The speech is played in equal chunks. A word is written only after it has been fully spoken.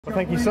Well,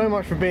 thank you so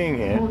much for being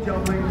here.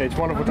 It's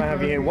wonderful to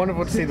have you here.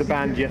 Wonderful to see the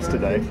band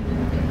yesterday.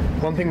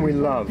 One thing we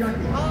love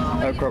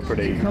at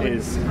Cropredy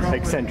is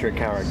eccentric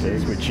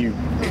characters, which you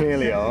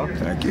clearly are.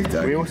 Thank you.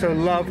 We also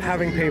love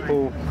having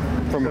people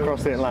from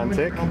across the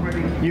Atlantic.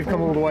 You've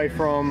come all the way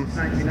from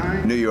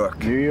New York.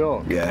 New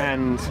York. Yeah.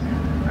 And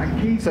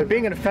so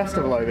being at a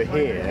festival over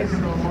here,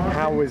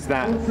 how does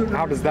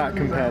that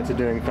compare to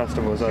doing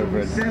festivals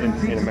over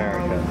in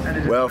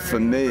America? Well, for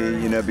me,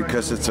 you know,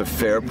 because it's a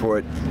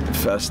Fairport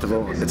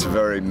festival, it's a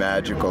very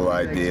magical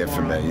idea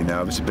for me. You know,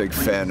 I was a big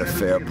fan of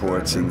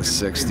Fairports in the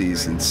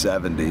 60s and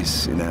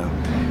 70s, you know,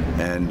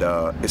 and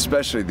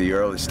especially the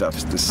early stuff,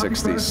 the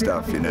 60s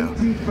stuff, you know.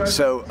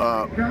 So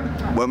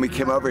when we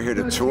came over here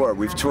to tour,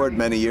 we've toured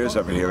many years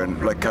over here, and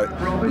like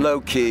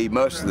low key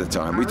most of the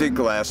time. We did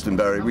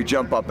Glastonbury. We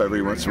jump up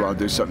every once in a while,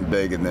 do something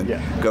big, and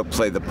then go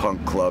play the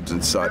punk clubs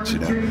and such, you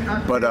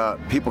know. But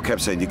people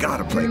kept saying, you got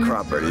to play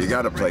Cropredy, you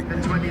got to play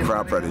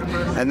Cropredy.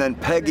 And then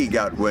Peggy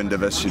got wind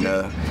of us, you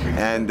know,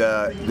 and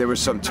there was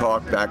some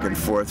talk back and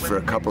forth for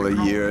a couple of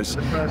years,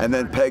 and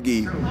then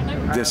Peggy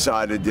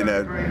decided, you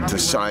know, to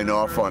sign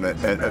off on it,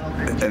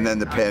 and then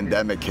the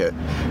pandemic hit.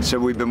 So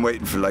we've been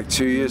waiting for like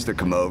 2 years to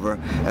come over,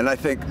 and I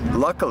think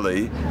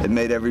luckily it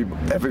made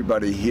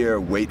everybody here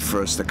wait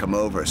for us to come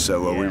over.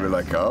 So we were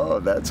like, oh,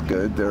 that's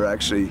good. They're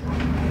actually,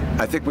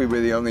 I think we were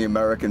the only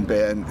American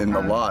band in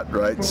the lot,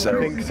 right? So,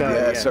 I think so,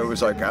 yeah, yes. so it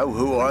was like, oh,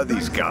 who are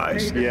these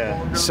guys?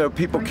 Yeah. So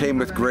people came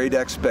with great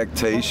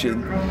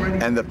expectation,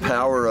 and the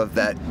power of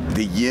that,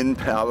 the yin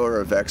power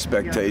of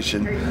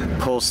expectation,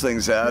 pulls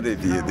things out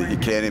of you that you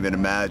can't even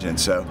imagine.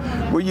 So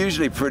we're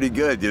usually pretty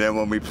good, you know,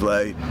 when we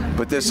play,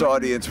 but this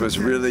audience was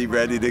really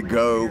ready to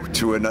go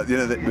to another, you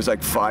know, it was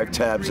like 5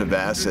 tabs of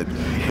acid.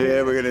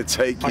 Here, we're going to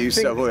take you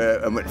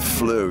somewhere, and it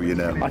flew, you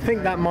know. I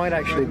think that might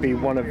actually be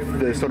one of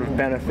the sort of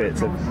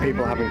benefits of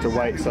people having to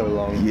wait so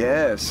long.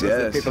 Yes,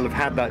 yes. People have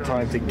had that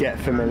time to get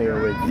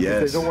familiar with. Yes.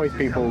 There's always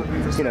people,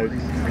 you know,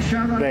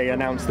 they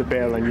announce the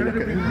bill and you look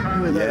at who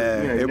are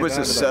yeah, you know, it was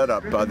a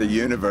setup by the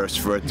universe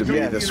for it to be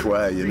this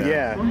way, you know.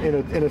 Yeah,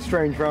 in a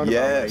strange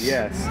roundabout way,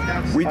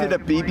 yes. We did a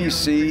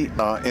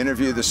BBC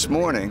interview this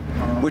morning,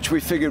 which we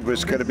figured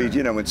was going to be,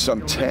 you know, in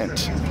some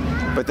tent.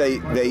 But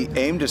they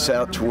aimed us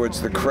out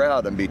towards the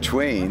crowd in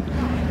between,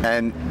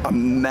 and a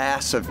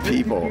mass of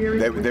people.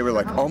 They were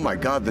like, oh my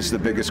God, this is the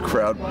biggest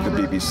crowd,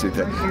 the BBC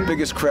thing,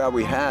 biggest crowd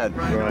we had.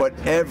 Right. But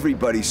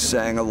everybody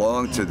sang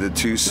along to the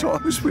 2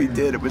 songs we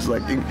did. It was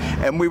like,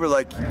 and we were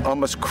like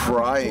almost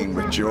crying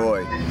with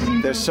joy.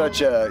 There's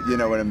such a, you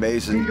know, an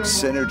amazing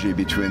synergy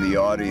between the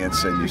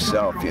audience and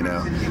yourself, you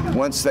know.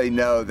 Once they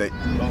know that,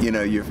 you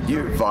know, you're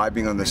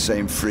vibing on the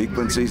same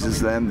frequencies as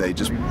them,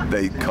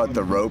 they cut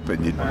the rope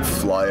and you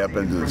fly up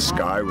into the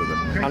sky with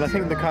them. And I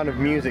think the kind of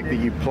music that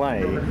you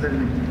play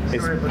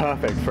is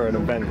perfect for an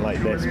event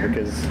like this,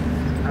 because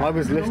I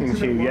was listening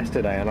to you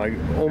yesterday and I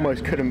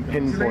almost couldn't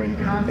pinpoint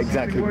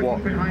exactly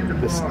what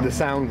the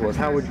sound was.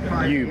 How would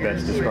you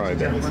best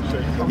describe it?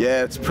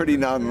 Yeah, it's pretty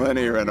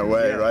non-linear in a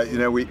way, right? You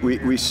know,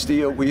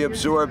 we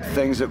absorb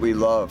things that we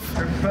love,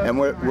 and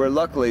we're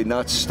luckily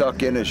not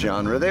stuck in a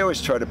genre. They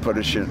always try to put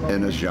us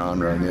in a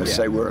genre, you know,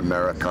 say we're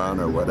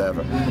Americana or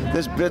whatever.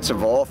 There's bits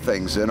of all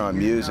things in our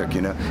music,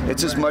 you know.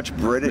 It's as much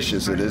British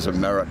as it is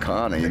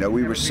Americana, you know.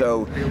 We were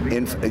so,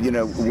 you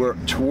know, we're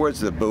towards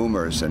the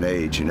boomers in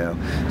age, you know.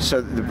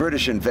 So the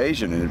British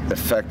invasion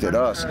affected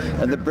us,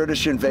 and the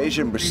British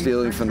invasion was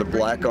stealing from the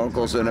black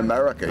uncles in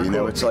America, you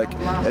know. It's like,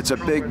 it's a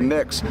big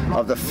mix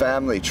of the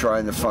family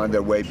trying to find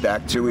their way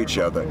back to each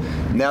other.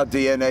 Now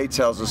DNA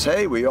tells us,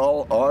 hey, we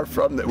all are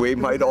we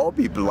might all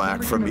be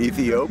black from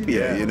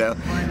Ethiopia, you know.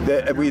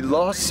 We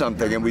lost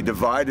something and we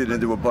divided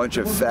into a bunch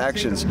of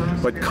factions,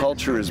 but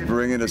culture is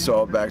bringing us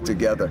all back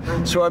together.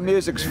 So our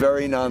music's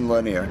very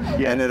non-linear,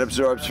 and it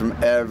absorbs from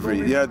every,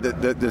 you know,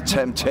 the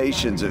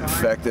Temptations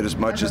affected as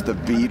much as the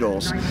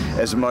Beatles,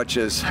 as much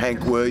as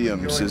Hank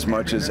Williams, as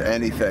much as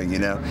anything, you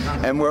know.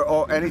 And we're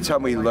all,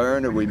 anytime we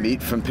learn or we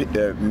meet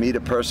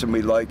a person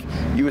we like,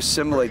 you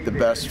assimilate the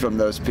best from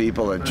those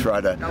people and try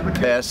to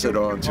pass it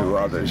on to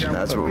others, and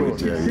that's what we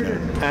do. You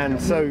know?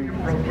 And so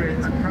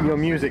your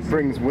music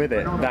brings with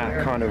it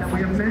that kind of,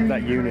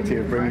 that unity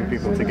of bringing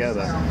people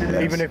together,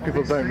 even if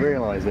people don't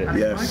realize it.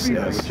 Yes,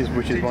 yes.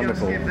 Which is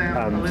wonderful.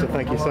 So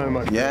thank you so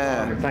much.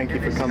 Thank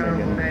you for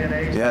coming.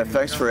 And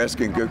thanks for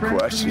asking good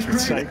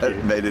questions. Thank you.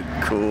 That made it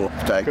cool.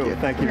 Thank you.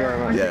 Thank you very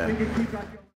much. Yeah.